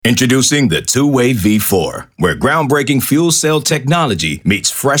Introducing the Two-Way V4, where groundbreaking fuel cell technology meets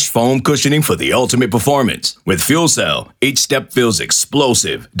fresh foam cushioning for the ultimate performance. With fuel cell, each step feels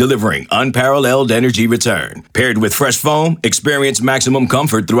explosive, delivering unparalleled energy return. Paired with fresh foam, experience maximum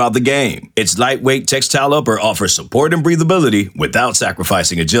comfort throughout the game. Its lightweight textile upper offers support and breathability without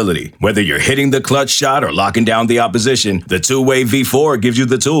sacrificing agility. Whether you're hitting the clutch shot or locking down the opposition, the Two-Way V4 gives you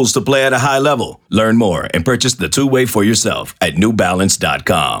the tools to play at a high level. Learn more and purchase the Two-Way for yourself at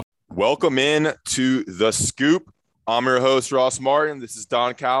newbalance.com. Welcome in to The Scoop. I'm your host, Ross Martin. This is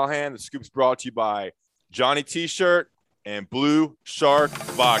Don Callahan. The Scoop's brought to you by Johnny T-Shirt and Blue Shark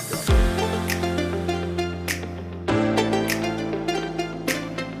Vodka.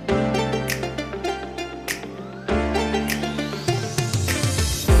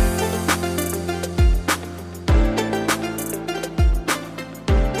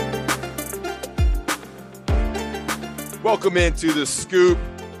 Welcome into The Scoop,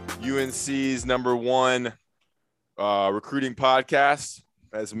 UNC's number one recruiting podcast.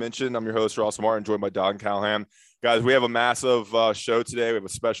 As mentioned, I'm your host, Ross Martin, joined by Don Callahan. Guys, we have a massive show today. We have a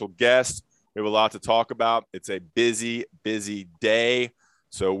special guest. We have a lot to talk about. It's a busy, busy day.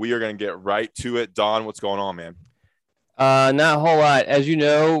 So we are going to get right to it. Don, what's going on, man? Not a whole lot. As you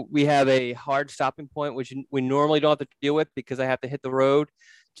know, we have a hard stopping point, which we normally don't have to deal with because I have to hit the road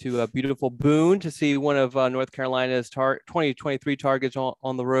to a beautiful Boone to see one of North Carolina's 2023 targets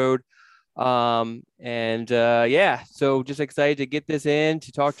on the road. So just excited to get this in to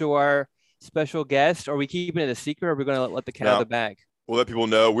talk to our special guest. Are we keeping it a secret or are we going to let the cat out of the bag? We'll let people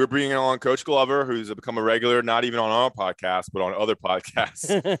know. We're bringing on Coach Glover, who's become a regular, not even on our podcast, but on other podcasts.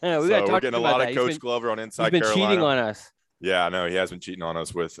 We're getting a lot of Coach Glover on Inside Carolina. He's been cheating on us. Yeah, no, he has been cheating on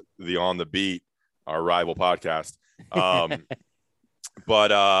us with the On the Beat, our rival podcast. But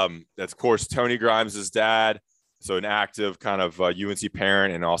that's, of course, Tony Grimes' dad. So an active kind of UNC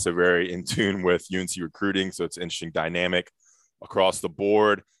parent and also very in tune with UNC recruiting. So it's an interesting dynamic across the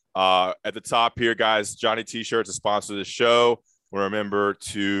board. At the top here, guys, Johnny T-Shirt's a sponsor of the show. Remember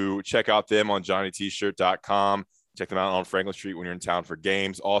to check out them on johnnytshirt.com. Check them out on Franklin Street when you're in town for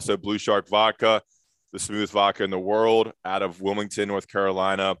games. Also, Blue Shark Vodka, the smoothest vodka in the world, out of Wilmington, North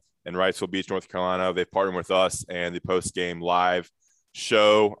Carolina, and Wrightsville Beach, North Carolina. They've partnered with us and the post-game live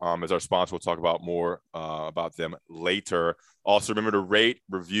show as our sponsor. We'll talk about more about them later. Also, remember to rate,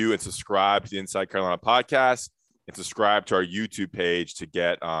 review, and subscribe to the Inside Carolina podcast, and subscribe to our YouTube page to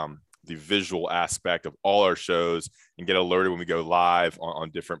get the visual aspect of all our shows and get alerted when we go live on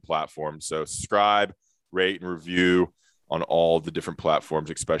different platforms. So subscribe, rate, and review on all the different platforms,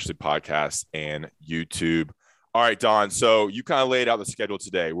 especially podcasts and YouTube. All right, Don. So you kind of laid out the schedule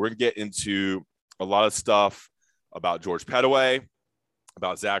today. We're going to get into a lot of stuff about George Pettaway,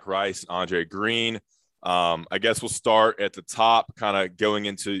 about Zach Rice, Andre Green. I guess we'll start at the top, kind of going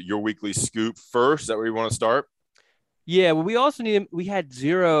into your weekly scoop first. Is that where you want to start? Yeah, well, we had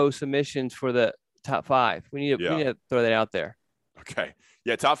 0 submissions for the top 5. We need to throw that out there. Okay.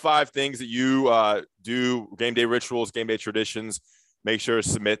 Yeah, top 5 things that you do, game day rituals, game day traditions. Make sure to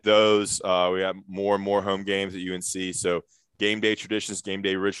submit those. We have more and more home games at UNC. So game day traditions, game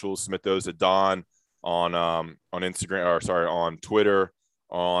day rituals, submit those to Don on Instagram, on Twitter,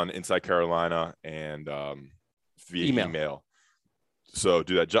 on Inside Carolina, and via email. So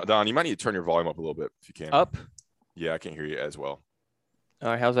do that. Don, you might need to turn your volume up a little bit if you can. Up? Yeah, I can't hear you as well. All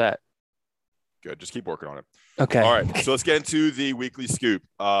right, how's that? Good. Just keep working on it. Okay. All right. So let's get into the weekly scoop.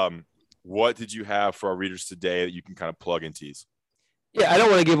 What did you have for our readers today that you can kind of plug and tease? Yeah, I don't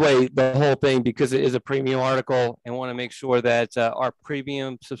want to give away the whole thing because it is a premium article and want to make sure that our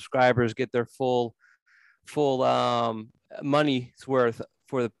premium subscribers get their full money's worth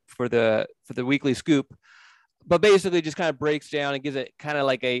for the weekly scoop. But basically just kind of breaks down and gives it kind of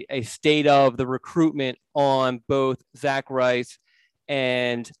like a state of the recruitment on both Zach Rice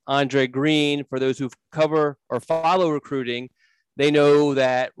and Andre Green. For those who cover or follow recruiting, they know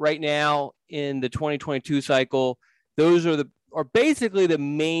that right now in the 2022 cycle, those are basically the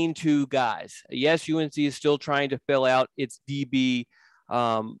main 2 guys. Yes, UNC is still trying to fill out its DB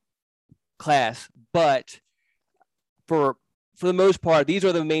class, but for the most part, these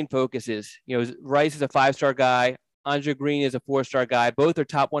are the main focuses. You know, Rice is a 5-star guy. Andre Green is a 4-star guy. Both are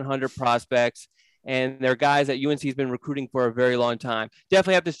top 100 prospects, and they're guys that UNC has been recruiting for a very long time.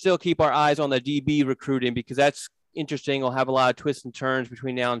 Definitely have to still keep our eyes on the DB recruiting because that's interesting. We'll have a lot of twists and turns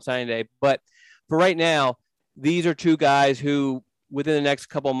between now and signing day. But for right now, these are 2 guys who within the next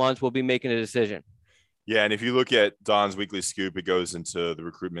couple of months will be making a decision. Yeah, and if you look at Don's weekly scoop, it goes into the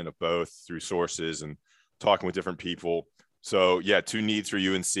recruitment of both through sources and talking with different people. So, yeah, 2 needs for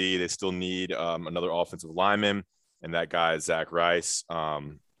UNC. They still need another offensive lineman, and that guy is Zach Rice.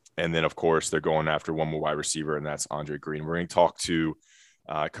 And then, of course, they're going after one more wide receiver, and that's Andre Green. We're going to talk to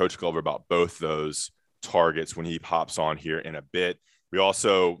Coach Glover about both those targets when he pops on here in a bit. We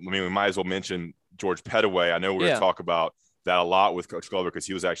also, we might as well mention George Pettaway. I know we're going to talk about that a lot with Coach Glover because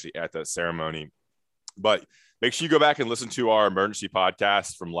he was actually at that ceremony. But make sure you go back and listen to our emergency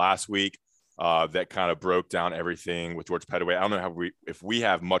podcast from last week that kind of broke down everything with George Pettaway. I don't know if we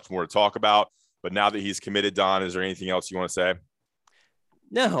have much more to talk about, but now that he's committed, Don, is there anything else you want to say?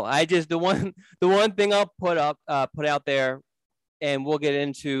 No, I just the one thing I'll put out there, and we'll get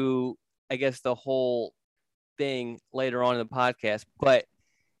into, I guess, the whole thing later on in the podcast. But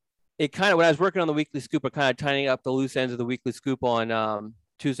it kind of, when I was working on the Weekly Scoop, or kind of tying up the loose ends of the Weekly Scoop on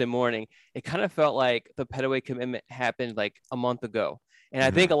Tuesday morning, it kind of felt like the Pettaway commitment happened like a month ago, and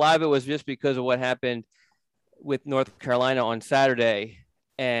I think a lot of it was just because of what happened with North Carolina on Saturday.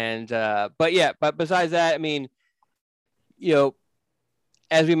 And but besides that, I mean,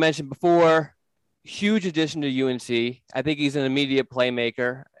 as we mentioned before, huge addition to UNC. I think he's an immediate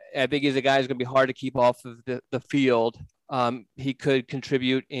playmaker. I think he's a guy who's going to be hard to keep off of the field. He could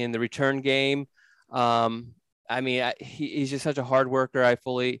contribute in the return game. He's just such a hard worker. I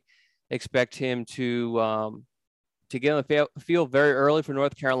fully expect him to get on the field very early for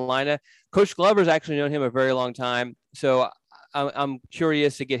North Carolina. Coach Glover's actually known him a very long time, so I'm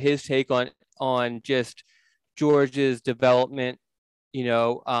curious to get his take on just George's development.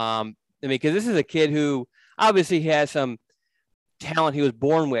 Because this is a kid who obviously has some talent he was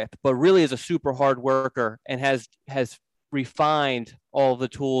born with, but really is a super hard worker and has refined all the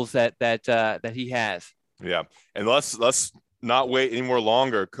tools that he has. Yeah. And let's not wait any more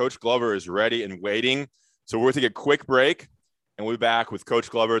longer. Coach Glover is ready and waiting. So we're going to take a quick break, and we'll be back with Coach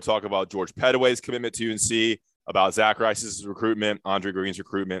Glover to talk about George Pettaway's commitment to UNC, about Zach Rice's recruitment, Andre Green's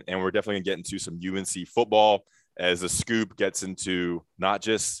recruitment, and we're definitely going to get into some UNC football as the Scoop gets into not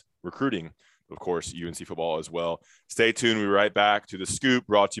just recruiting, but of course, UNC football as well. Stay tuned. We'll be right back to the Scoop,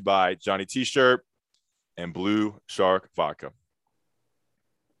 brought to you by Johnny T-Shirt and Blue Shark Vodka.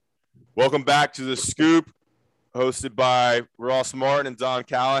 Welcome back to the Scoop, hosted by Ross Martin and Don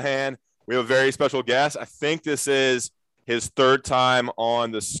Callahan. We have a very special guest. I think this is his third time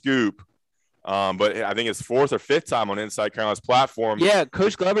on the Scoop. But I think it's fourth or fifth time on Inside Carolina's platform. Yeah,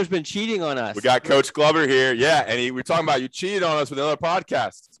 Coach Glover's been cheating on us. We got Coach Glover here. Yeah, and we're talking about you cheated on us with another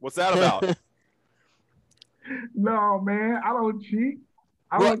podcast. What's that about? No, man, I don't cheat.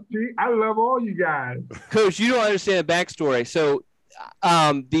 I love all you guys. Coach, you don't understand the backstory. So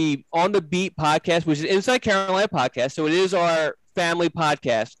the On the Beat podcast, which is Inside Carolina podcast, so it is our family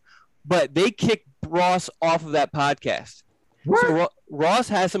podcast, but they kicked Ross off of that podcast. What? So Ross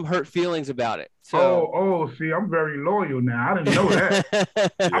has some hurt feelings about it. So, see, I'm very loyal now. I didn't know that.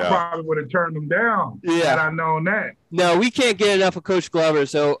 I probably would have turned them down had I known that. No, we can't get enough of Coach Glover,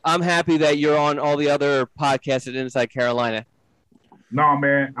 so I'm happy that you're on all the other podcasts at Inside Carolina. No,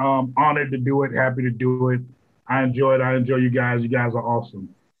 man, honored to do it, happy to do it. I enjoy it. I enjoy you guys. You guys are awesome.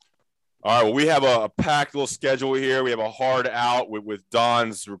 All right, well, we have a packed little schedule here. We have a hard out with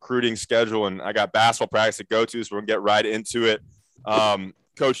Don's recruiting schedule, and I got basketball practice to go to, so we're going to get right into it.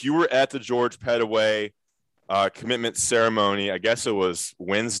 Coach, you were at the George Pettaway commitment ceremony. I guess it was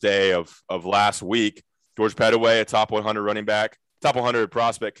Wednesday of last week. George Pettaway, a top 100 running back, top 100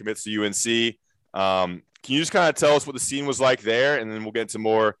 prospect, commits to UNC. Can you just kind of tell us what the scene was like there, and then we'll get into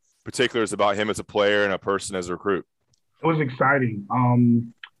more particulars about him as a player and a person as a recruit? It was exciting.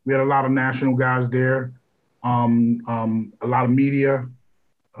 We had a lot of national guys there, a lot of media,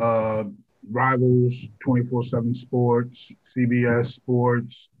 Rivals, 24/7 Sports, CBS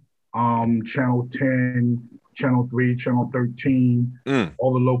Sports, Channel 10, Channel 3, Channel 13,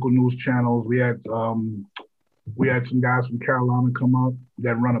 all the local news channels. We had some guys from Carolina come up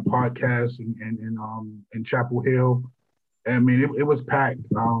that run a podcast in Chapel Hill. I mean, it was packed.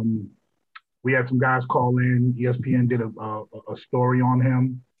 We had some guys call in. ESPN did a story on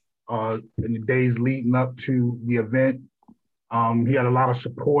him in the days leading up to the event. He had a lot of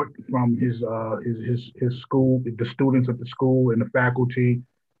support from his school, the students at the school and the faculty.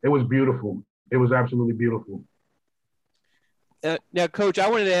 It was beautiful. It was absolutely beautiful. Now, Coach, I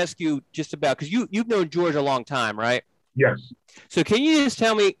wanted to ask you just about, because you've known George a long time, right? Yes. So can you just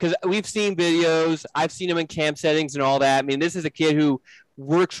tell me, because we've seen videos, I've seen him in camp settings and all that. I mean, this is a kid who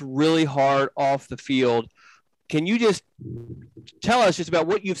works really hard off the field. Can you just tell us just about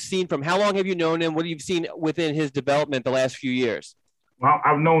what you've seen from, how long have you known him? What have you seen within his development the last few years? Well,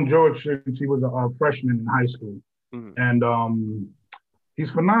 I've known George since he was a freshman in high school. Mm-hmm. And he's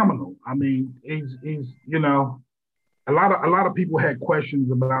phenomenal. I mean, he's a lot of people had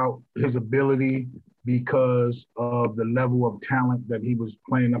questions about his ability because of the level of talent that he was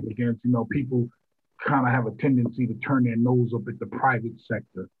playing up against. You know, people kind of have a tendency to turn their nose up at the private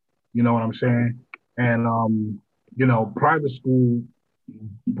sector. You know what I'm saying? And you know, private school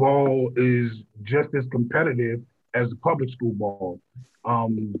ball is just as competitive as the public school ball.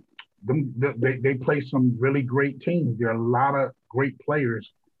 Um, they play some really great teams. There are a lot of great players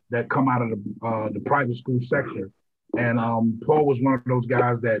that come out of the private school sector. And Paul was one of those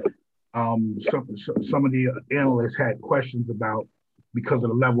guys that some of the analysts had questions about because of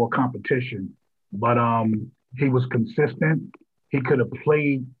the level of competition. But he was consistent. He could have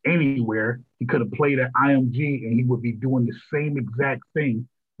played anywhere. He could have played at IMG and he would be doing the same exact thing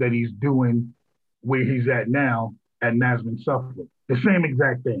that he's doing where he's at now at Nazarene Suffolk. The same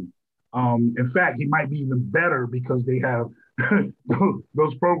exact thing. In fact, he might be even better because they have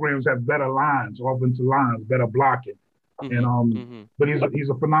those programs have better lines, offensive lines, better blocking. And but he's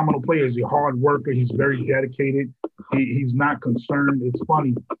a phenomenal player. He's a hard worker. He's very dedicated. He's not concerned. It's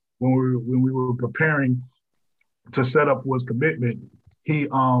funny when we were preparing to set up for his commitment, he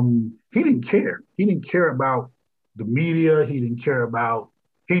didn't care. He didn't care about the media. He didn't care about.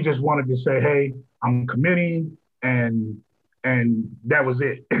 He just wanted to say, "Hey, I'm committing," and that was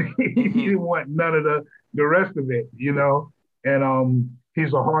it. He didn't want none of the rest of it, you know. And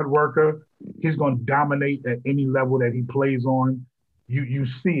he's a hard worker. He's going to dominate at any level that he plays on. You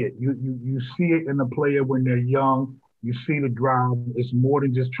see it. You see it in the player when they're young. You see the drive. It's more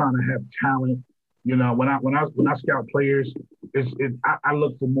than just trying to have talent. You know, when I scout players, I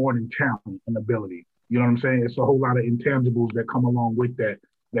look for more than talent and ability. You know what I'm saying? It's a whole lot of intangibles that come along with that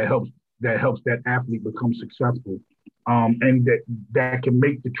helps that athlete become successful, and that can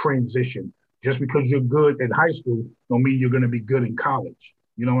make the transition. Just because you're good at high school don't mean you're going to be good in college.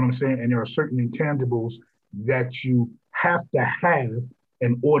 You know what I'm saying? And there are certain intangibles that you have to have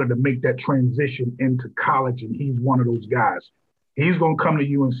in order to make that transition into college, and he's one of those guys. He's going to come to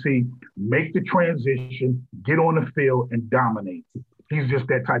UNC, make the transition, get on the field, and dominate. He's just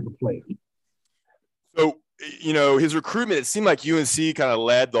that type of player. So, you know, his recruitment, it seemed like UNC kind of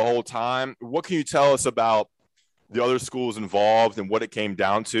led the whole time. What can you tell us about the other schools involved and what it came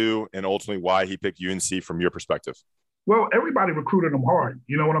down to, and ultimately why he picked UNC from your perspective? Well, everybody recruited him hard.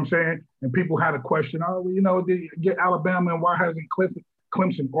 You know what I'm saying? And people had a question, oh, well, you know, did you get Alabama and why hasn't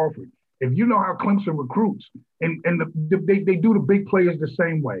Clemson offered? If you know how Clemson recruits, and they do the big players the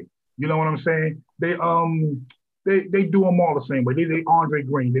same way. You know what I'm saying? They do them all the same way. They Andre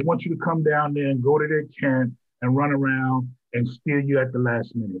Green. They want you to come down there and go to their camp and run around and steal you at the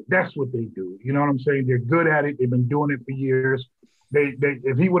last minute. That's what they do. You know what I'm saying? They're good at it. They've been doing it for years. They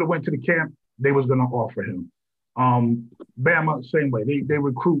if he would have went to the camp, they was going to offer him. Bama, same way. They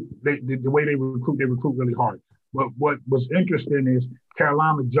recruit. The way they recruit really hard. But what was interesting is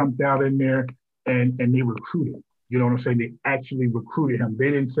Carolina jumped out in there and they recruited. You know what I'm saying? They actually recruited him.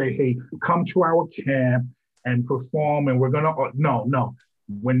 They didn't say, hey, come to our camp and perform and we're going to, no.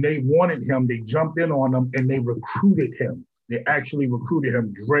 When they wanted him, they jumped in on him and they recruited him. They actually recruited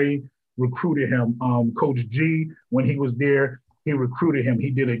him. Dre recruited him. Coach G, when he was there, he recruited him.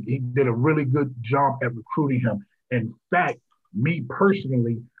 He did a really good job at recruiting him. In fact, me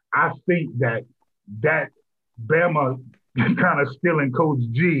personally, I think that Bama kind of stealing Coach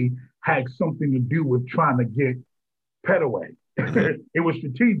G had something to do with trying to get Pettaway. It was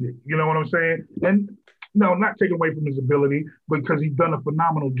strategic, you know what I'm saying? And no, not taking away from his ability, because he's done a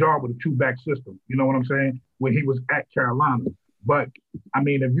phenomenal job with a two-back system, you know what I'm saying, when he was at Carolina. But, I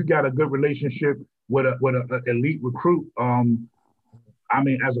mean, if you got a good relationship with an elite recruit, I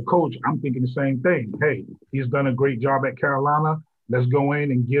mean, as a coach, I'm thinking the same thing. Hey, he's done a great job at Carolina. Let's go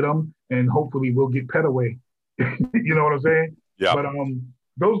in and get him, and hopefully we'll get Pettaway. You know what I'm saying? Yeah. But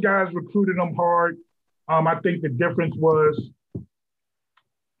those guys recruited him hard. I think the difference was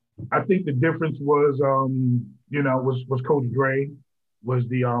Coach Dre, was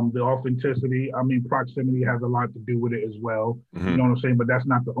the authenticity. I mean, proximity has a lot to do with it as well. Mm-hmm. You know what I'm saying? But that's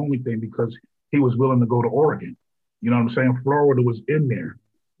not the only thing, because he was willing to go to Oregon. You know what I'm saying? Florida was in there.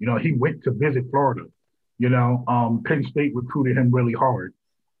 You know, he went to visit Florida. You know, Penn State recruited him really hard.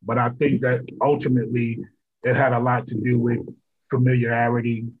 But I think that ultimately it had a lot to do with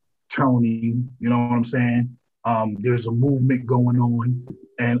familiarity, Tony, you know what I'm saying? There's a movement going on.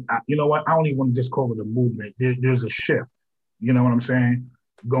 And you know what? I don't even want to just call it a movement. There's a shift, you know what I'm saying,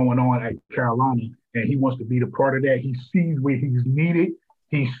 going on at Carolina. And he wants to be the part of that. He sees where he's needed.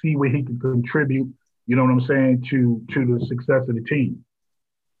 He sees where he can contribute, you know what I'm saying, to the success of the team.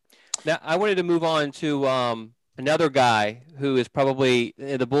 Now, I wanted to move on to another guy who is probably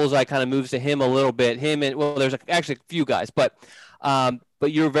the bullseye kind of moves to him a little bit. Him and, well, there's actually a few guys, but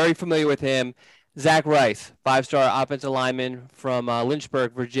you're very familiar with him. Zach Rice, 5-star offensive lineman from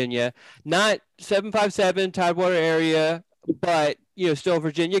Lynchburg, Virginia. Not 757 Tidewater area, but still a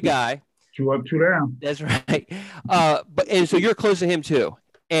Virginia guy. 2 up, 2 down. That's right. And so you're close to him too.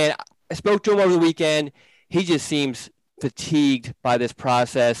 And I spoke to him over the weekend. He just seems fatigued by this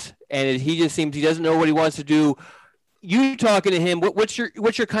process, and he just seems he doesn't know what he wants to do. You talking to him, what's your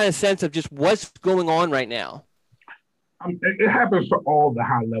kind of sense of just what's going on right now? It happens to all the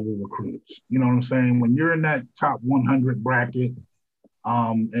high level recruits. You know what I'm saying? When you're in that top 100 bracket,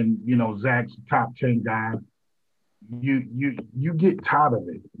 and Zach's top 10 guy, you get tired of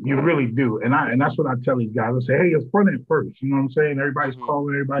it. You really do. And that's what I tell these guys. I say, hey, it's fun at first. You know what I'm saying? Everybody's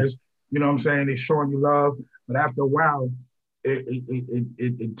calling, everybody's, you know what I'm saying? They're showing you love. But after a while,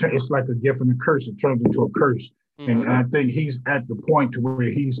 it's like a gift and a curse. It turns into a curse. And I think he's at the point to where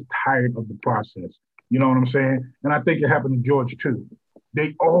he's tired of the process. You know what I'm saying? And I think it happened to George too.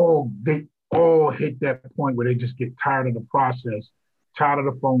 They all hit that point where they just get tired of the process, tired of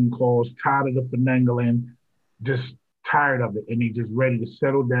the phone calls, tired of the finagling, just tired of it. And they just ready to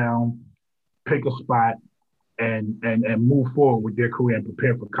settle down, pick a spot, and move forward with their career and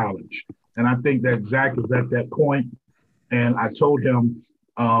prepare for college. And I think that Zach is at that point. And I told him,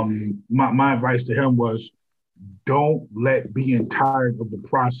 my advice to him was, don't let being tired of the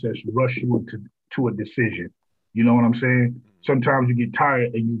process rush you to a decision. You know what I'm saying? Sometimes you get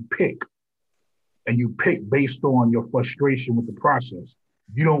tired and you pick based on your frustration with the process.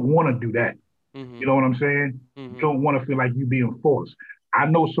 You don't want to do that. Mm-hmm. You know what I'm saying? Mm-hmm. You don't want to feel like you're being forced. I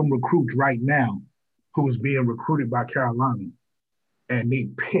know some recruits right now who's being recruited by Carolina, and they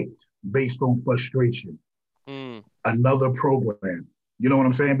picked based on frustration. Another program. You know what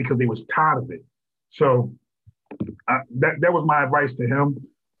I'm saying? Because they was tired of it. So that was my advice to him.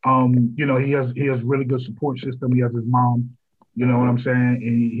 He has really good support system. He has his mom. You know what I'm saying?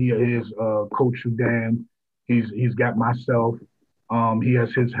 And he is Coach Sudan. He's got myself. He has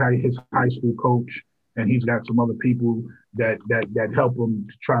his high school coach, and he's got some other people that help him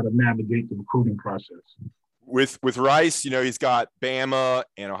to try to navigate the recruiting process. With Rice, he's got Bama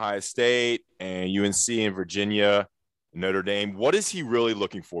and Ohio State and UNC and Virginia, Notre Dame. What is he really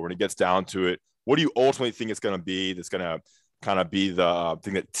looking for when it gets down to it? What do you ultimately think it's going to be that's going to kind of be the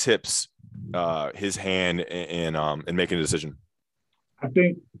thing that tips his hand in making a decision? I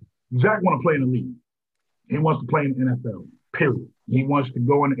think Zach want to play in the league. He wants to play in the NFL, period. He wants to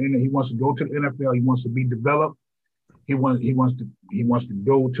go he wants to go to the NFL. He wants to be developed. He wants to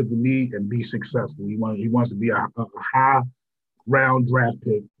go to the league and be successful. He wants to be a high round draft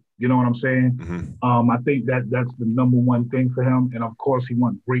pick. You know what I'm saying? Mm-hmm. I think that's the number one thing for him. And of course, he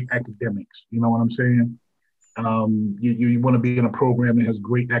wants great academics. You know what I'm saying? You want to be in a program that has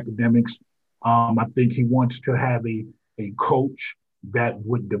great academics. I think he wants to have a coach that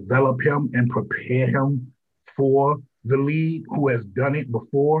would develop him and prepare him for the league, who has done it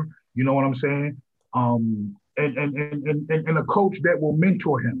before. You know what I'm saying? And a coach that will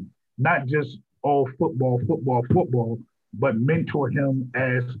mentor him, not just all football, but mentor him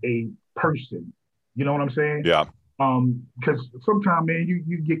as a person. You know what I'm saying? Yeah. Because sometimes, man,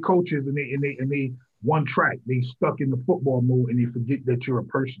 you get coaches and they one track. They stuck in the football mode and they forget that you're a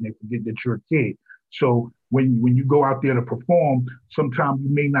person. They forget that you're a kid. So when you go out there to perform, sometimes you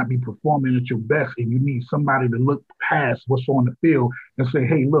may not be performing at your best, and you need somebody to look past what's on the field and say,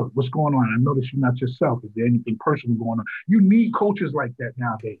 hey, look, what's going on? I notice you're not yourself. Is there anything personal going on? You need coaches like that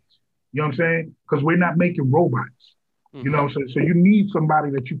nowadays. You know what I'm saying? Because we're not making robots. Mm-hmm. You know what I'm saying? So you need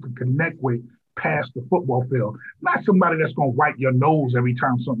somebody that you can connect with past the football field. Not somebody that's going to wipe your nose every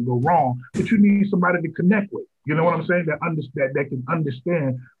time something goes wrong, but you need somebody to connect with. You know what I'm saying? That can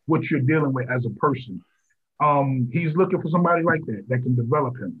understand what you're dealing with as a person. He's looking for somebody like that can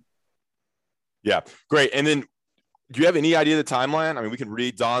develop him. Yeah, great. And then do you have any idea of the timeline? I mean, we can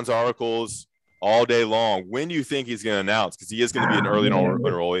read Don's articles all day long. When do you think he's going to announce? Because he is going to be an early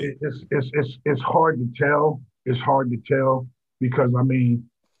enrollee. It's hard to tell. It's hard to tell because, I mean,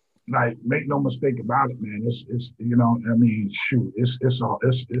 like, make no mistake about it, man. It's shoot,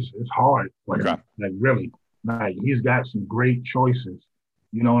 it's hard. Like, okay. Like, really, like, he's got some great choices.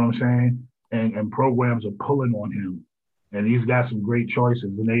 You know what I'm saying? And programs are pulling on him, and he's got some great choices.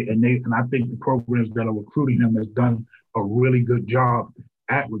 And I think the programs that are recruiting him has done a really good job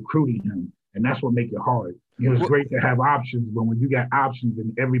at recruiting him, and that's what makes it hard. It's great to have options, but when you got options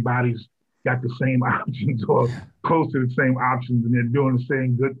and everybody's got the same options or close to the same options, and they're doing the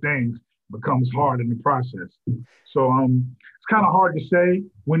same good things, it becomes hard in the process. So it's kind of hard to say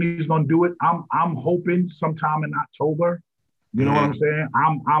when he's going to do it. I'm hoping sometime in October. You know what I'm saying?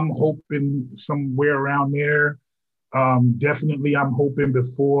 I'm hoping somewhere around there. Definitely, I'm hoping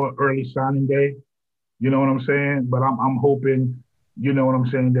before early signing day. You know what I'm saying? But I'm hoping, you know what I'm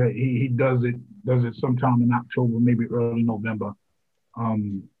saying, that he does it sometime in October, maybe early November.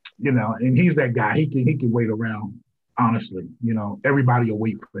 Um, and he's that guy. He can wait around. Honestly, everybody will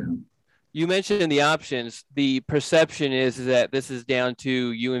wait for him. You mentioned in the options, the perception is that this is down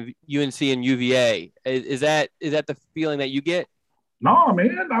to UNC and UVA. Is that the feeling that you get? No,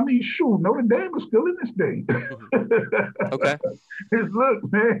 man. I mean, shoot, Notre Dame is still in this thing. Okay.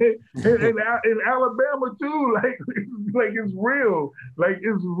 Look, man, in Alabama too, like it's real. Like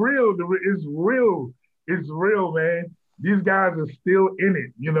it's real. It's real, man. These guys are still in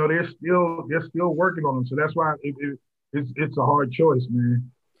it. They're still working on them. So that's why it's a hard choice, man.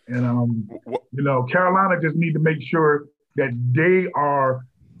 And Carolina just need to make sure that they are,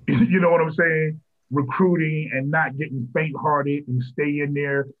 you know what I'm saying, recruiting and not getting faint-hearted and stay in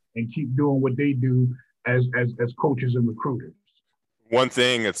there and keep doing what they do as coaches and recruiters. One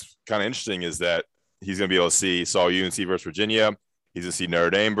thing that's kind of interesting is that he's going to be able to saw UNC versus Virginia. He's going to see Notre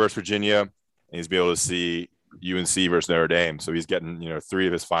Dame versus Virginia, and he's be able to see UNC versus Notre Dame. So he's getting, three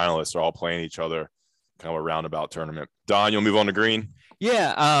of his finalists are all playing each other, kind of a roundabout tournament. Don, you'll move on to Green?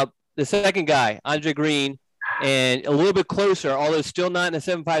 Yeah, the second guy, Andre Green, and a little bit closer, although still not in the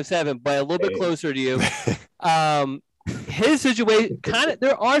 757, but a little bit closer to you. His situation,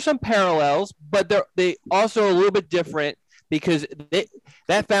 there are some parallels, but they also are a little bit different because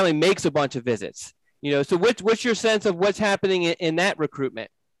that family makes a bunch of visits. So what's your sense of what's happening in that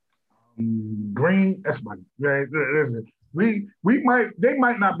recruitment? Green, that's my listen. They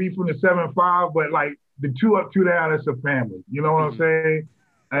might not be from the 7-5, but like the two up, two down, it's a family. You know what I'm saying?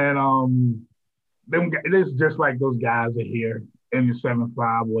 And it's just like those guys are here in the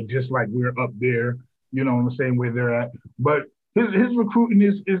 7-5, or just like we're up there. You know what I'm saying, where they're at. But his recruiting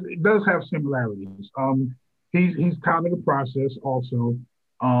it does have similarities. He's kind of the process also.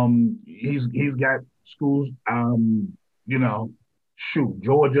 He's got schools.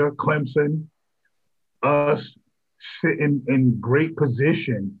 Georgia, Clemson, us sitting in great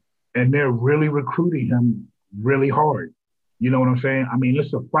position, and they're really recruiting him really hard. You know what I'm saying? I mean,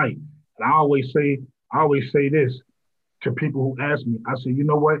 it's a fight. And I always say this to people who ask me. I say, you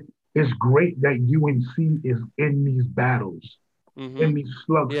know what? It's great that UNC is in these battles, in these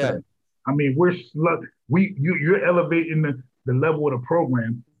slugfests. Yeah. I mean, you're elevating the level of the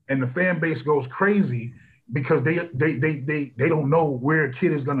program, and the fan base goes crazy because they don't know where a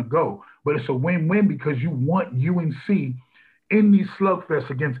kid is gonna go. But it's a win-win because you want UNC in these slugfests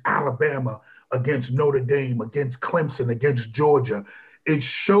against Alabama, against Notre Dame, against Clemson, against Georgia. It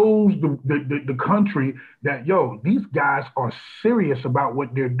shows the country that, these guys are serious about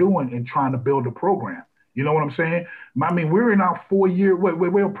what they're doing and trying to build a program. You know what I'm saying? I mean, we're in our 4-year,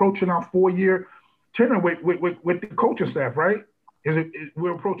 we're approaching our 4-year tenure with the coaching staff, right?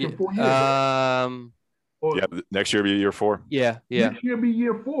 We're approaching 4 years? Right? Next year will be year 4. Yeah. Next year will be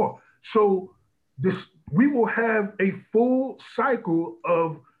year 4. So we will have a full cycle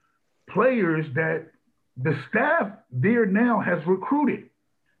of players that the staff there now has recruited.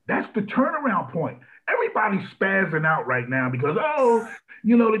 That's the turnaround point. Everybody's spazzing out right now because,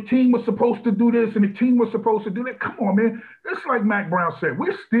 the team was supposed to do this and the team was supposed to do that. Come on, man. It's like Mac Brown said,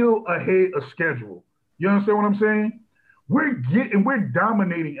 we're still ahead of schedule. You understand what I'm saying? We're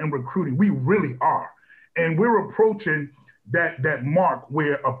dominating and recruiting. We really are. And we're approaching that mark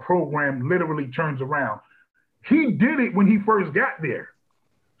where a program literally turns around. He did it when he first got there.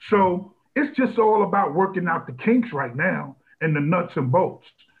 So it's just all about working out the kinks right now and the nuts and bolts.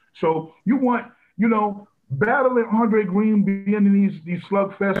 So you want, battling Andre Green, being in these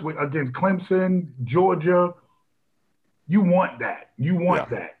slugfests against Clemson, Georgia. You want that.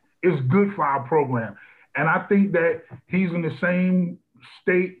 That. It's good for our program. And I think that he's in the same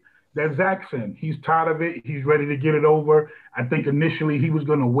state that Zach's in. He's tired of it. He's ready to get it over. I think initially he was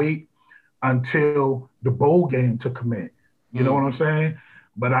going to wait until the bowl game to commit. You know what I'm saying?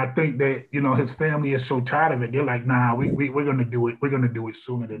 But I think that, his family is so tired of it. They're like, nah, we're going to do it. We're going to do it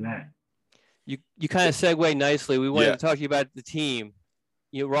sooner than that. You kind of segue nicely. We wanted to talk to you about the team.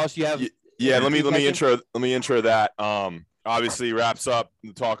 Ross, you have. Yeah. Let me intro that. Obviously wraps up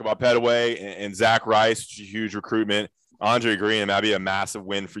the talk about Pettaway and Zach Rice, which is a huge recruitment. Andre Green, that'd be a massive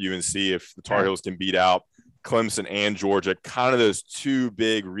win for UNC if the Tar Heels can beat out Clemson and Georgia, kind of those two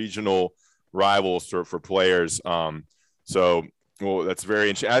big regional rivals for players. Well, that's very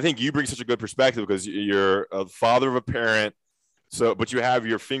interesting. I think you bring such a good perspective because you're a father of a parent. But you have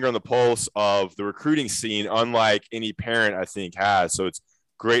your finger on the pulse of the recruiting scene, unlike any parent I think has. So it's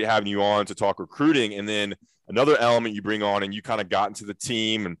great having you on to talk recruiting. And then another element you bring on, and you kind of got into the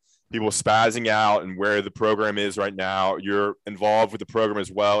team and people spazzing out and where the program is right now. You're involved with the program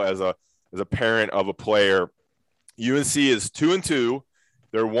as well as a parent of a player. UNC is 2-2.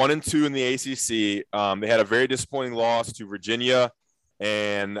 They're 1-2 in the ACC. They had a very disappointing loss to Virginia,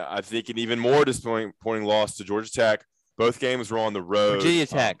 and I think an even more disappointing loss to Georgia Tech. Both games were on the road. Virginia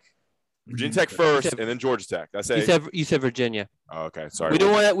Tech. Virginia Tech first, and then Georgia Tech. You said Virginia. Oh, okay, sorry. We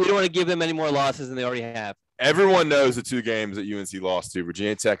don't want to give them any more losses than they already have. Everyone knows the two games that UNC lost to,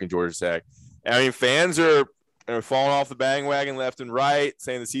 Virginia Tech and Georgia Tech. I mean, fans are falling off the bandwagon left and right,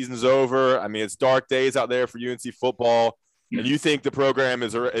 saying the season's over. I mean, it's dark days out there for UNC football, and you think the program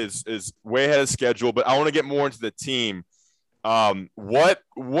is way ahead of schedule. But I want to get more into the team. What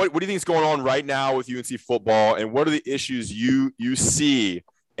do you think is going on right now with UNC football, and what are the issues you see,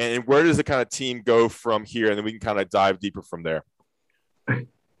 and where does the kind of team go from here? And then we can kind of dive deeper from there.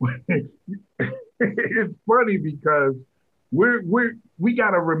 It's funny because we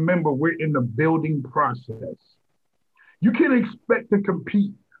got to remember we're in the building process. You can expect to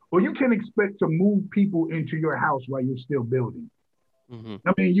compete, or you can expect to move people into your house while you're still building. Mm-hmm.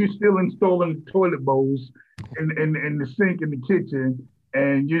 I mean, you're still installing toilet bowls in the sink in the kitchen,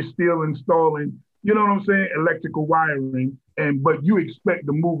 and you're still installing, you know what I'm saying, electrical wiring, but you expect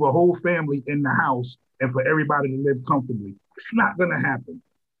to move a whole family in the house and for everybody to live comfortably. It's not going to happen.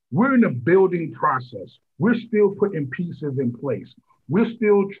 We're in the building process. We're still putting pieces in place. We're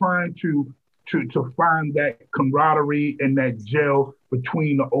still trying to find that camaraderie and that gel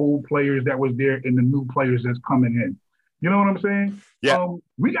between the old players that was there and the new players that's coming in. You know what I'm saying? Yeah.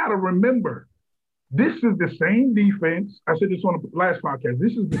 We got to remember, this is the same defense. I said this on the last podcast.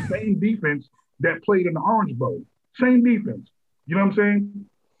 This is the same defense that played in the Orange Bowl. Same defense. You know what I'm saying?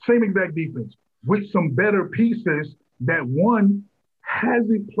 Same exact defense with some better pieces that one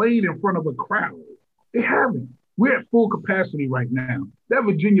hasn't played in front of a crowd. They haven't. We're at full capacity right now. That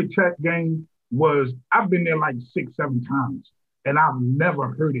Virginia Tech game I've been there like 6-7 times, and I've never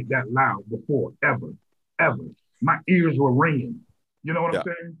heard it that loud before, ever. My ears were ringing. You know what I'm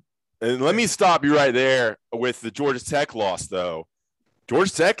saying? And let me stop you right there with the Georgia Tech loss, though.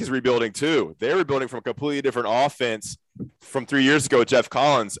 Georgia Tech is rebuilding too. They're rebuilding from a completely different offense from 3 years ago with Jeff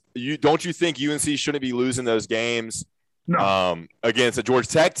Collins. Don't you think UNC shouldn't be losing those games? No. Against a Georgia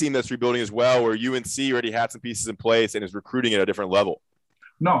Tech team that's rebuilding as well, where UNC already had some pieces in place and is recruiting at a different level?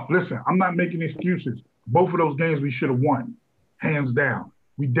 No, listen, I'm not making excuses. Both of those games we should have won, hands down.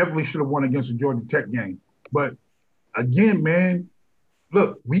 We definitely should have won against the Georgia Tech game. But again, man,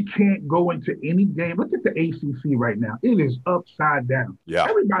 look, we can't go into any game. Look at the ACC right now. It is upside down. Yeah.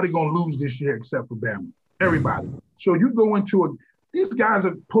 Everybody going to lose this year except for Bama. Everybody. So you go into these guys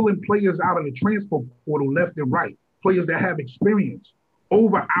are pulling players out of the transfer portal left and right, players that have experience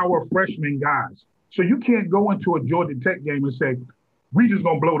over our freshman guys. So you can't go into a Georgia Tech game and say, we just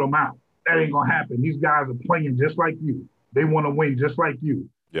going to blow them out. That ain't going to happen. These guys are playing just like you. They want to win just like you.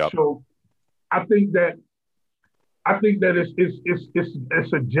 Yep. So I think that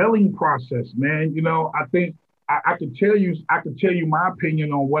it's a gelling process, man. You know, I think I could tell you my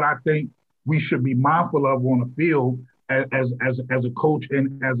opinion on what I think we should be mindful of on the field as a coach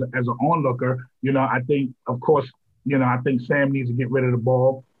and as an onlooker. You know, I think, of course, you know, I think Sam needs to get rid of the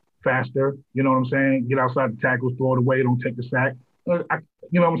ball faster. You know what I'm saying? Get outside the tackles, throw it away, don't take the sack. You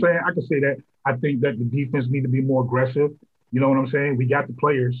know what I'm saying? I can say that. I think that the defense need to be more aggressive. You know what I'm saying? We got the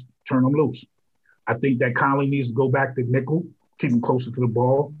players, turn them loose. I think that Conley needs to go back to nickel, keep him closer to the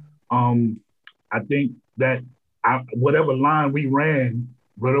ball. I think that whatever line we ran,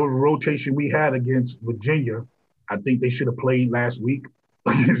 whatever rotation we had against Virginia, I think they should have played last week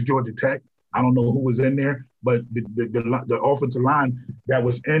against Georgia Tech. I don't know who was in there, but the offensive line that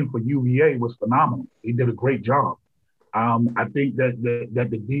was in for UVA was phenomenal. He did a great job. I think that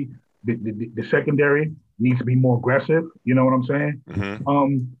the secondary needs to be more aggressive. You know what I'm saying?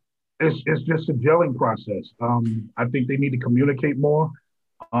 Mm-hmm. It's just a gelling process. I think they need to communicate more.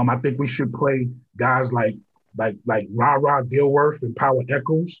 I think we should play guys like Ra Dilworth and Power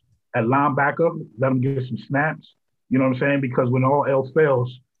Echols at linebacker. Let them get some snaps. You know what I'm saying? Because when all else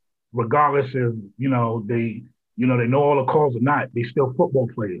fails, regardless of they know all the calls or not, they still football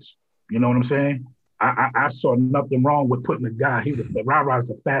players. You know what I'm saying? I saw nothing wrong with putting a guy. Ra is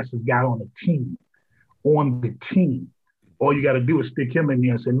the fastest guy on the team. On the team. All you got to do is stick him in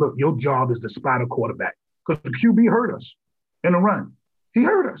there and say, look, your job is to spot a quarterback. Because the QB hurt us in the run. He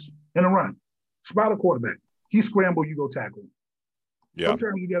hurt us in the run. Spot a quarterback. He scrambled, you go tackle. Yeah.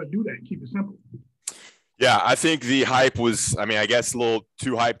 Sometimes you got to do that and keep it simple. Yeah, I think the hype was, I guess a little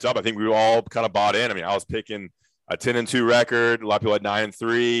too hyped up. I think we all kind of bought in. I was picking a 10-2 record. A lot of people had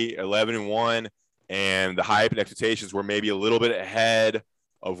 9-3, 11-1. And the hype and expectations were maybe a little bit ahead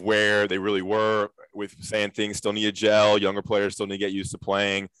of where they really were with saying things still need to gel. Younger players still need to get used to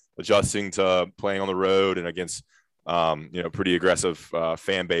playing, adjusting to playing on the road and against, pretty aggressive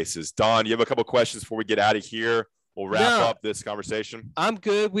fan bases. Don, do you have a couple of questions before we get out of here? We'll wrap up this conversation. I'm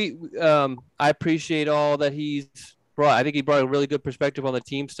good. I appreciate all that he's brought. I think he brought a really good perspective on the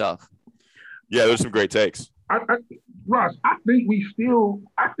team stuff. Yeah, there's some great takes. Ross, I think we still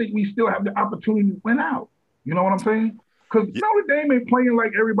have the opportunity to win out. You know what I'm saying? Because Notre Dame ain't playing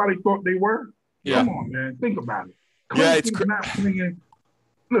like everybody thought they were. Yeah. Come on, man. Think about it. Clemson's not playing.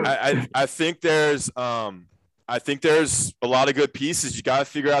 Look, I think there's a lot of good pieces. You got to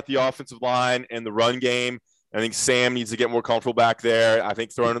figure out the offensive line and the run game. I think Sam needs to get more comfortable back there. I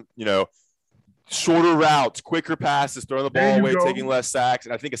think throwing, shorter routes, quicker passes, throwing the ball away, taking less sacks,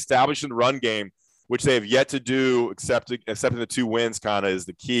 and I think establishing the run game, which they have yet to do, except in the 2 wins, kind of is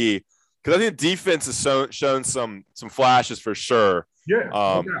the key. Because I think the defense has shown some flashes for sure.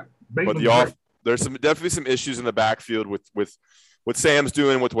 Yeah. But there's definitely some issues in the backfield with what Sam's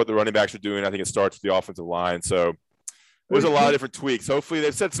doing, with what the running backs are doing. I think it starts with the offensive line. So there's a lot of different tweaks. Hopefully,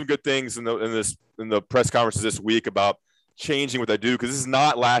 they've said some good things in the press conferences this week about changing what they do, because this is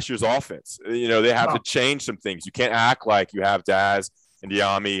not last year's offense. They have to change some things. You can't act like you have Daz and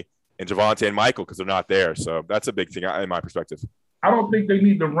Dyami and Javonte and Michael, because they're not there. So that's a big thing in my perspective. I don't think they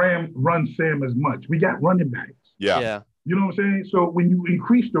need to run Sam as much. We got running backs. Yeah. You know what I'm saying? So when you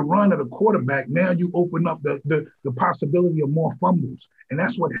increase the run of the quarterback, now you open up the possibility of more fumbles. And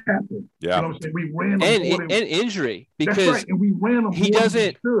that's what happened. Yeah. You know what I'm saying? We ran them and injury, because that's right. And we ran them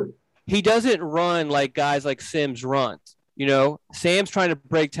he doesn't run like guys like Sims runs. Sam's trying to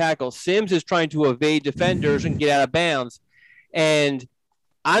break tackles. Sims is trying to evade defenders and get out of bounds. And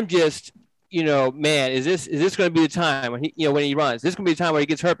I'm just, man, is this going to be the time when he runs? Is this going to be the time where he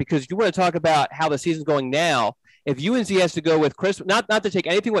gets hurt? Because you want to talk about how the season's going now. If UNC has to go with Chris, not to take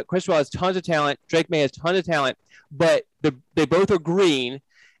anything, what Criswell has tons of talent, Drake May has tons of talent, but they both are green,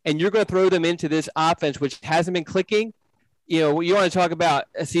 and you're going to throw them into this offense which hasn't been clicking. You want to talk about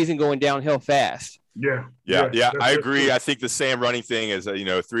a season going downhill fast. Yeah. I agree. I think the Sam running thing is 3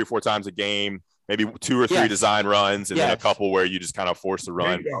 or 4 times a game, maybe 2 or 3 design runs, and then a couple where you just kind of force the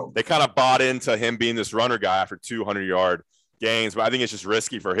run. They kind of bought into him being this runner guy after 200-yard games, but I think it's just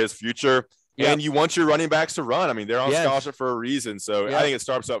risky for his future. Yep. And you want your running backs to run. I mean, they're on scholarship for a reason. So I think it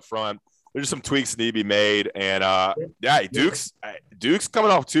starts up front. There's some tweaks that need to be made. And, Duke's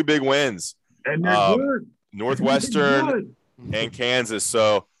coming off 2 big wins. And they're good. Northwestern and Kansas.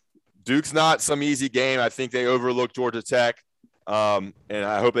 So Duke's not some easy game. I think they overlooked Georgia Tech. And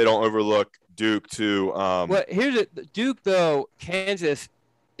I hope they don't overlook Duke too. Well, here's it. Duke, though, Kansas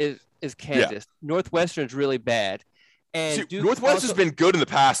is Kansas. Yeah. Northwestern's really bad. And Northwestern's been good in the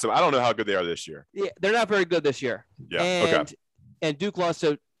past, so I don't know how good they are this year. Yeah, they're not very good this year. Yeah, And Duke lost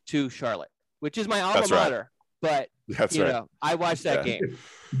to Charlotte, which is my alma mater. But I watched that game.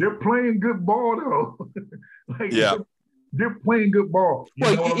 They're playing good ball, though. They're playing good ball.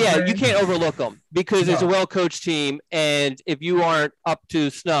 You can't overlook them because it's a well-coached team, and if you aren't up to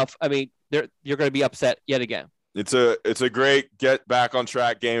snuff, I mean, you're going to be upset yet again. It's a great get back on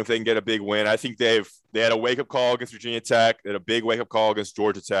track game if they can get a big win. I think they had a wake-up call against Virginia Tech. They had a big wake-up call against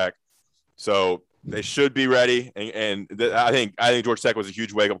Georgia Tech. So they should be ready. And I think Georgia Tech was a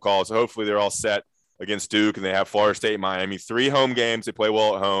huge wake-up call. So hopefully they're all set against Duke, and they have Florida State and Miami. 3 home games. They play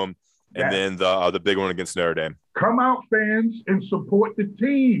well at home. And then the big one against Notre Dame. Come out, fans, and support the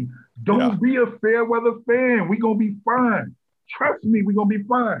team. Don't be a fair weather fan. We're going to be fine. Trust me, we're going to be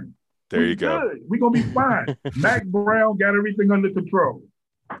fine. There you go. We're going to be fine. Mac Brown got everything under control.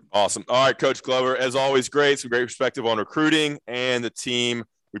 Awesome. All right, Coach Glover, as always, great. Some great perspective on recruiting and the team.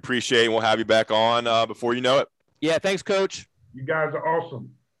 We appreciate it. We'll have you back on before you know it. Yeah, thanks, Coach. You guys are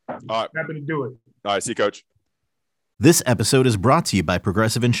awesome. All right. Happy to do it. All right, see you, Coach. This episode is brought to you by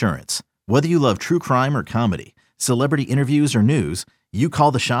Progressive Insurance. Whether you love true crime or comedy, celebrity interviews or news, you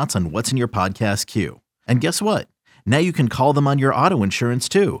call the shots on what's in your podcast queue. And guess what? Now you can call them on your auto insurance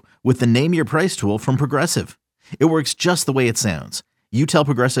too with the Name Your Price tool from Progressive. It works just the way it sounds. You tell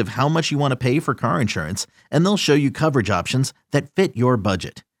Progressive how much you want to pay for car insurance, and they'll show you coverage options that fit your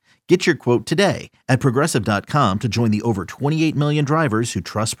budget. Get your quote today at Progressive.com to join the over 28 million drivers who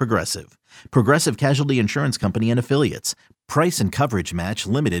trust Progressive. Progressive Casualty Insurance Company and Affiliates. Price and coverage match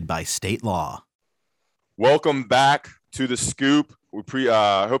limited by state law. Welcome back to The Scoop. We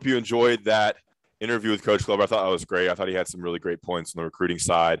hope you enjoyed that interview with Coach Glover. I thought that was great. I thought he had some really great points on the recruiting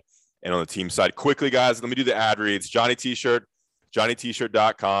side and on the team side. Quickly, guys, let me do the ad reads. Johnny T-shirt,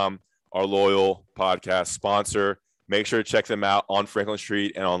 JohnnyT-shirt.com, our loyal podcast sponsor. Make sure to check them out on Franklin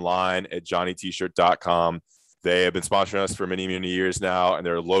Street and online at JohnnyT-shirt.com. They have been sponsoring us for many, many years now, and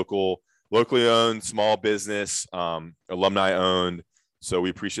they're locally owned, small business, alumni owned. So we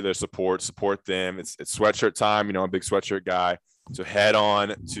appreciate their support. Support them. It's sweatshirt time. I'm a big sweatshirt guy. So head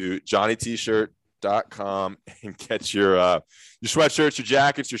on to johnnytshirt.com and get your sweatshirts, your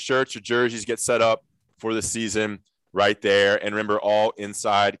jackets, your shirts, your jerseys, get set up for the season right there. And remember, all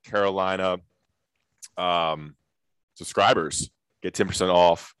Inside Carolina subscribers get 10%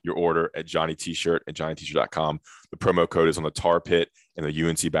 off your order at Johnny T-Shirt and johnnytshirt.com. The promo code is on the Tar Pit and the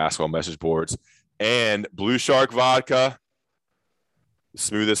UNC basketball message boards. And Blue Shark Vodka, the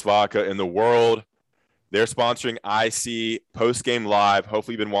smoothest vodka in the world. They're sponsoring IC Postgame Live.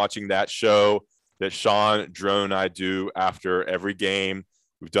 Hopefully you've been watching that show that Sean, Drone, and I do after every game.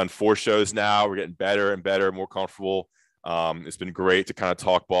 We've done 4 shows now. We're getting better and better, more comfortable. It's been great to kind of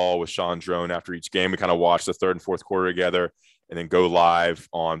talk ball with Sean Drone after each game. We kind of watch the third and fourth quarter together and then go live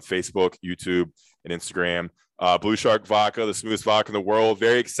on Facebook, YouTube, and Instagram. Blue Shark Vodka, the smoothest vodka in the world.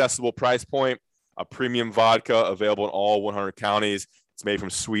 Very accessible price point. A premium vodka available in all 100 counties. It's made from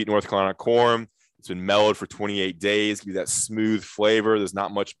sweet North Carolina corn. It's been mellowed for 28 days. Give you that smooth flavor. There's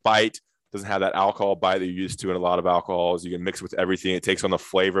not much bite. Doesn't have that alcohol bite that you're used to in a lot of alcohols. You can mix it with everything. It takes on the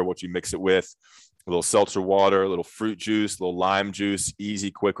flavor, what you mix it with. A little seltzer water, a little fruit juice, a little lime juice. Easy,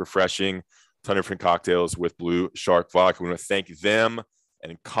 quick, refreshing. Ton of different cocktails with Blue Shark Vodka. We want to thank them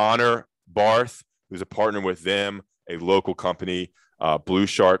and Connor Barth, who's a partner with them, a local company, Blue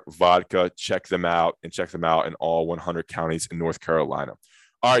Shark Vodka. Check them out in all 100 counties in North Carolina.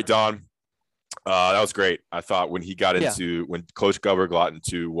 All right, Don, that was great. I thought when Coach Gover got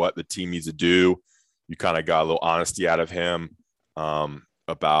into what the team needs to do, you kind of got a little honesty out of him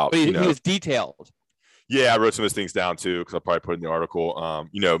about, he was detailed. Yeah, I wrote some of those things down too because I'll probably put it in the article.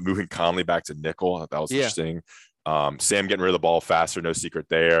 Moving Conley back to nickel, that was interesting. Sam getting rid of the ball faster, no secret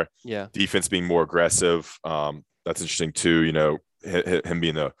there. Yeah. Defense being more aggressive. That's interesting too. Him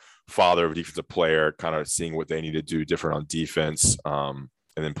being the father of a defensive player, kind of seeing what they need to do different on defense, and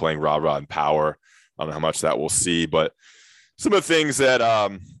then playing rah-rah and power. I don't know how much that we'll see, but some of the things that I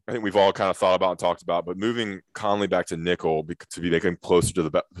think we've all kind of thought about and talked about, but moving Conley back to nickel to be making him closer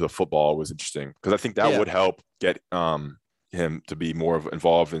to the football was interesting because I think that would help get him to be more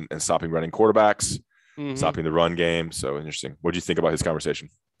involved in stopping running quarterbacks, stopping the run game. So interesting. What do you think about his conversation?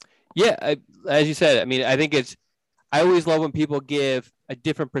 Yeah, as you said, I mean, I think I always love when people give a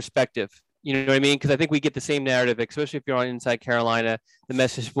different perspective. You know what I mean? Because I think we get the same narrative, especially if you're on Inside Carolina, the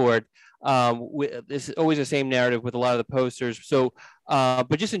message board. It's always the same narrative with a lot of the posters. So,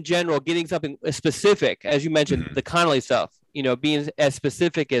 but just in general, getting something specific, as you mentioned, the Connolly stuff, being as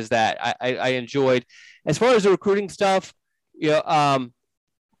specific as that, I enjoyed. As far as the recruiting stuff, I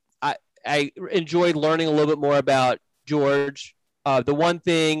enjoyed learning a little bit more about George. The one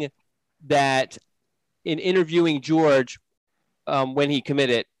thing that in interviewing George when he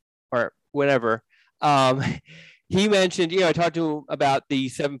committed or whatever, he mentioned, I talked to him about the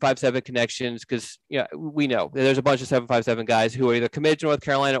 757 connections because, we know there's a bunch of 757 guys who are either committed to North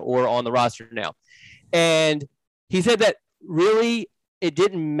Carolina or on the roster now. And he said that really it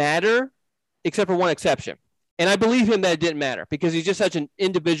didn't matter except for one exception. And I believe him that it didn't matter because he's just such an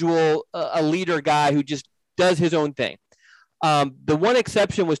individual, a leader guy who just does his own thing. The one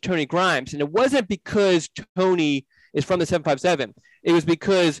exception was Tony Grimes. And it wasn't because Tony is from the 757. It was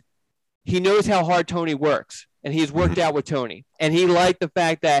because he knows how hard Tony works. And he's worked out with Tony. And he liked the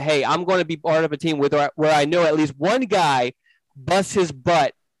fact that, hey, I'm going to be part of a team where I know at least one guy busts his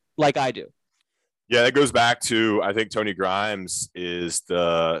butt like I do. Yeah, that goes back to, I think Tony Grimes is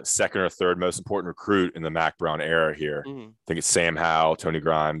the second or third most important recruit in the Mack Brown era here. I think it's Sam Howell, Tony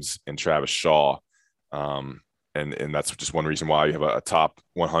Grimes, and Travis Shaw. And that's just one reason why you have a top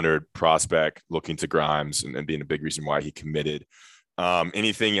 100 prospect looking to Grimes and being a big reason why he committed.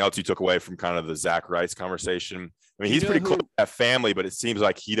 Anything else you took away from kind of the Zach Rice conversation? I mean, he's pretty close to that family, but it seems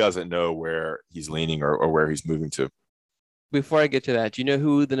like he doesn't know where he's leaning or where he's moving to. Before I get to that, do you know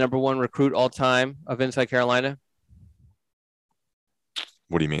who the number one recruit all time of Inside Carolina?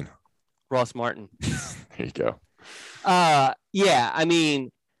 What do you mean? Ross Martin. There you go. Yeah, I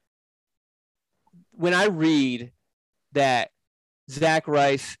mean, when I read that Zach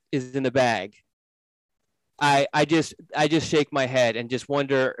Rice is in the bag, I just shake my head and just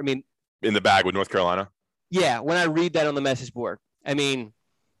wonder. I mean, in the bag with North Carolina. Yeah, when I read that on the message board, I mean,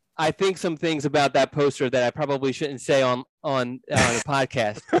 I think some things about that poster that I probably shouldn't say on the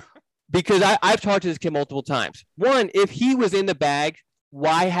podcast because I've talked to this kid multiple times. One, if he was in the bag,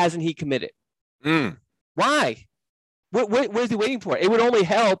 why hasn't he committed? Why? What is he waiting for? It would only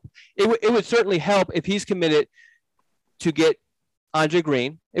help. It would certainly help if he's committed to get Andre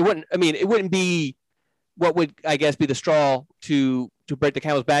Green. It wouldn't be what would, I guess, be the straw to break the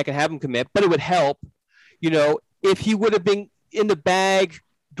camel's back and have him commit, but it would help, if he would have been in the bag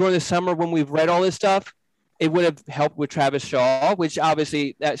during the summer when we've read all this stuff, it would have helped with Travis Shaw, which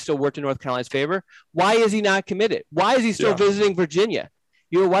obviously that still worked in North Carolina's favor. Why is he not committed? Why is he still visiting Virginia?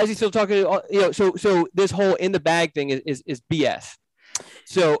 Why is he still talking to, so this whole in the bag thing is BS.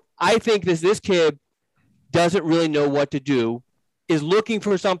 So I think this kid doesn't really know what to do, is looking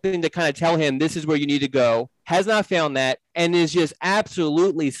for something to kind of tell him this is where you need to go, has not found that, and is just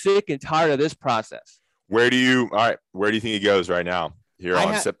absolutely sick and tired of this process. Where do you think he goes right now here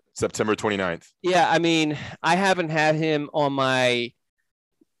on September 29th? Yeah, I mean, I haven't had him on my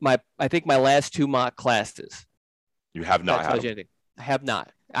I think my last 2 mock classes. You have not had him? I have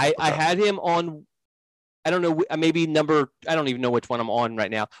not. I had him on, I don't know, maybe I don't even know which one I'm on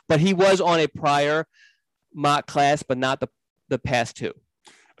right now, but he was on a prior mock class, but not the past 2.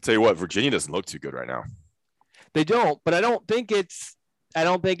 I'll tell you what, Virginia doesn't look too good right now. They don't, but I don't think it's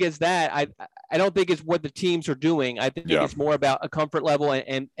that. I don't think it's what the teams are doing. I think it's more about a comfort level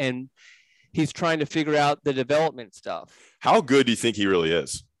and he's trying to figure out the development stuff. How good do you think he really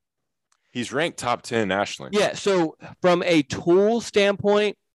is? He's ranked top 10 nationally. Yeah. So from a tool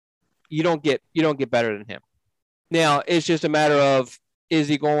standpoint, you don't get better than him. Now it's just a matter of, is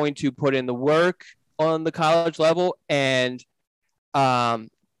he going to put in the work on the college level? And I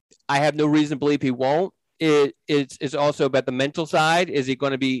have no reason to believe he won't. It's also about the mental side. Is he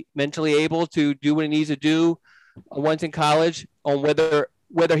going to be mentally able to do what he needs to do once in college, on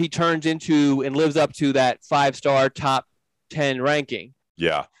whether he turns into and lives up to that 5-star top 10 ranking?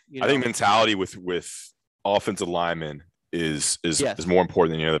 Yeah. I think mentality with offensive linemen is more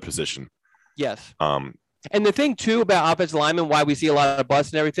important than any other position. Yes. And the thing too about offensive linemen, why we see a lot of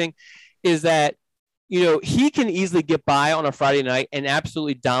busts and everything, is that he can easily get by on a Friday night and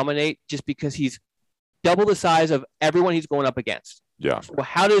absolutely dominate just because he's double the size of everyone he's going up against. Yeah. So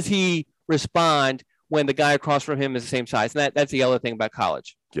how does he respond when the guy across from him is the same size? And that's the other thing about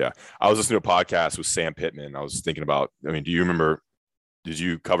college. Yeah. I was listening to a podcast with Sam Pittman. I was thinking about, do you remember, did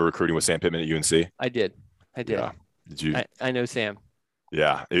you cover recruiting with Sam Pittman at UNC? I did. Yeah. Did you? I know Sam.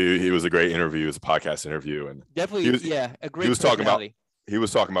 Yeah. It was a great interview. It was a podcast interview. And definitely, a great he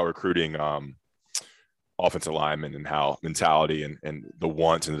was talking about recruiting offensive linemen and how mentality and the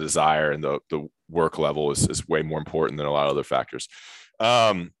want and the desire and the work level is way more important than a lot of other factors.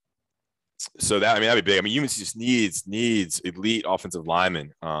 So that'd be big. UNC just needs elite offensive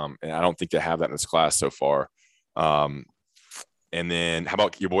linemen. And I don't think they have that in this class so far. And then how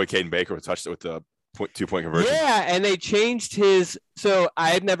about your boy Caden Baker touched it with the 2-point conversion? Yeah, and they changed his. So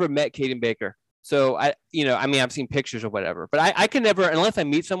I had never met Caden Baker. So I've seen pictures or whatever, but I can never, unless I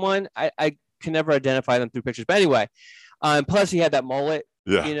meet someone, I can never identify them through pictures. But anyway, plus he had that mullet.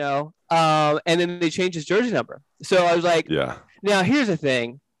 Yeah. And then they changed his jersey number. So I was like, yeah. Now here's the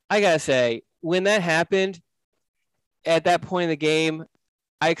thing. I gotta say, when that happened, at that point in the game,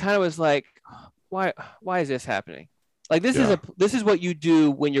 I kind of was like, why is this happening? Like this is what you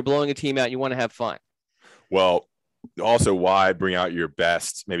do when you're blowing a team out and you want to have fun. Well, also why bring out your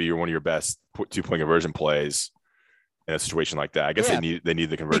best, maybe you're one of your best 2-point conversion plays in a situation like that? I guess they need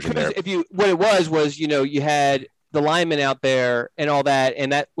the conversion because there. What it was you had the lineman out there and all that,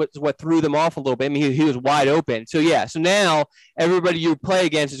 and that was what threw them off a little bit. He was wide open. So now everybody you play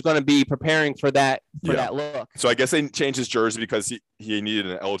against is going to be preparing for that look. So I guess they changed his jersey because he needed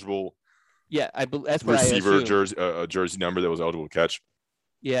an eligible that's what receiver I jersey, a jersey number that was eligible to catch.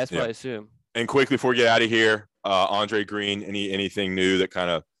 Yeah, that's what I assume. And quickly before we get out of here, Andre Green, anything new that kind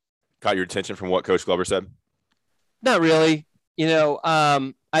of caught your attention from what Coach Glover said? Not really.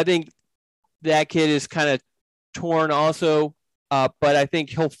 I think that kid is kind of torn also, but I think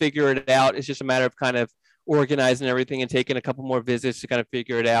he'll figure it out. It's just a matter of kind of organizing everything and taking a couple more visits to kind of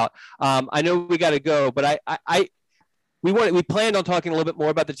figure it out. I know we got to go, but we planned on talking a little bit more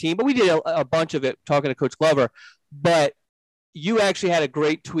about the team, but we did a bunch of it talking to Coach Glover. But you actually had a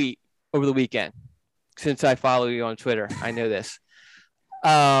great tweet over the weekend. Since I follow you on Twitter, I know this.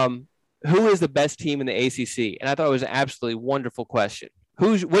 Who is the best team in the ACC? And I thought it was an absolutely wonderful question.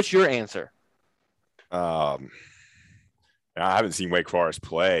 What's your answer? I haven't seen Wake Forest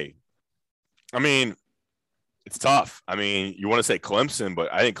play. It's tough. You want to say Clemson,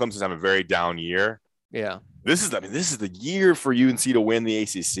 but I think Clemson's having a very down year. Yeah. This is the year for UNC to win the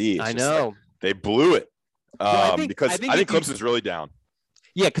ACC. I know. They blew it because I think Clemson's really down.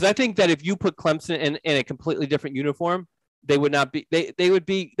 Yeah, because I think that if you put Clemson in a completely different uniform, they would not be. They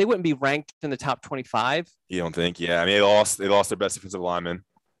wouldn't be ranked in the top 25. You don't think? Yeah, they lost their best defensive lineman.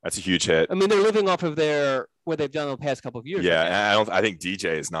 That's a huge hit. They're living off of their what they've done in the past couple of years. Yeah, right? and I think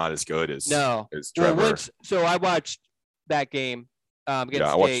DJ is not as good as Trevor. Well, so I watched that game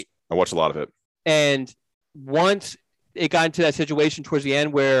against State. I watched a lot of it. And once it got into that situation towards the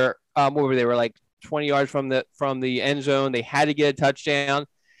end where they were like 20 yards from the end zone, they had to get a touchdown,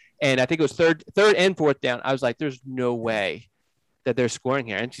 and I think it was third and fourth down. I was like, "There's no way that they're scoring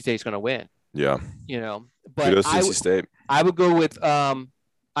here. NC State's going to win." Yeah, But NC State. I would go with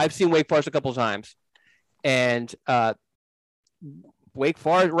I've seen Wake Forest a couple of times, and Wake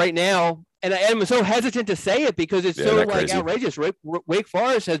Forest right now, and I'm so hesitant to say it because it's so like outrageous. Wake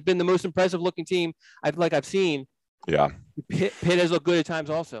Forest has been the most impressive looking team I've seen. Yeah, Pitt has looked good at times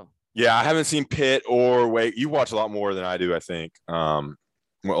also. Yeah, I haven't seen Pitt or Wake. You watch a lot more than I do, I think. A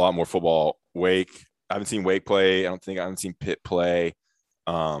lot more football. Wake. I haven't seen Wake play. I haven't seen Pitt play.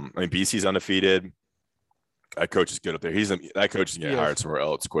 BC's undefeated. That coach is good up there. That coach is getting hired somewhere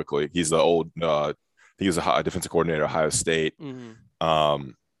else quickly. He's the old. I think he was a defensive coordinator at Ohio State.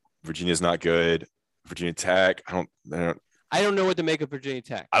 Mm-hmm. Virginia's not good. Virginia Tech. I don't know what to make of Virginia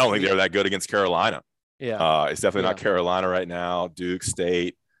Tech. I don't think they're that good against Carolina. Yeah. It's definitely not Carolina right now. Duke,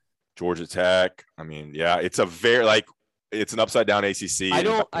 State, Georgia Tech. It's it's an upside down ACC. I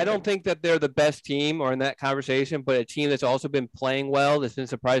don't think that they're the best team or in that conversation, but a team that's also been playing well that's been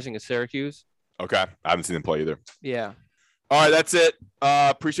surprising is Syracuse. Okay. I haven't seen them play either. Yeah. All right. That's it.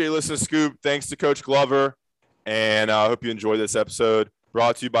 Appreciate you listening to Scoop. Thanks to Coach Glover. And I hope you enjoyed this episode.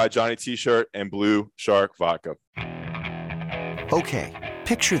 Brought to you by Johnny T-Shirt and Blue Shark Vodka. Okay.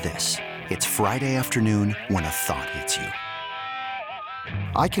 Picture this. It's Friday afternoon when a thought hits you.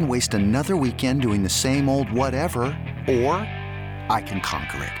 I can waste another weekend doing the same old whatever, or I can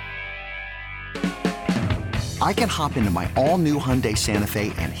conquer it. I can hop into my all-new Hyundai Santa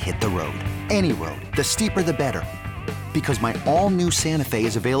Fe and hit the road. Any road. The steeper, the better. Because my all-new Santa Fe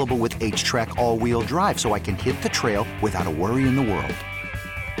is available with H-Track all-wheel drive, so I can hit the trail without a worry in the world.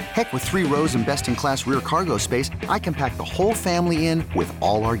 Heck, with 3 rows and best-in-class rear cargo space, I can pack the whole family in with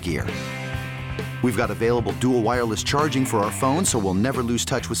all our gear. We've got available dual wireless charging for our phones, so we'll never lose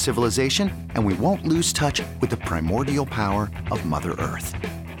touch with civilization, and we won't lose touch with the primordial power of Mother Earth.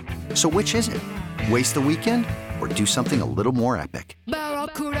 So which is it? Waste the weekend or do something a little more epic?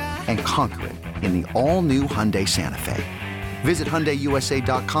 And conquer it in the all-new Hyundai Santa Fe. Visit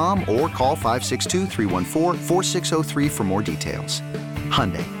HyundaiUSA.com or call 562-314-4603 for more details.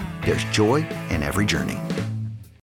 Hyundai, there's joy in every journey.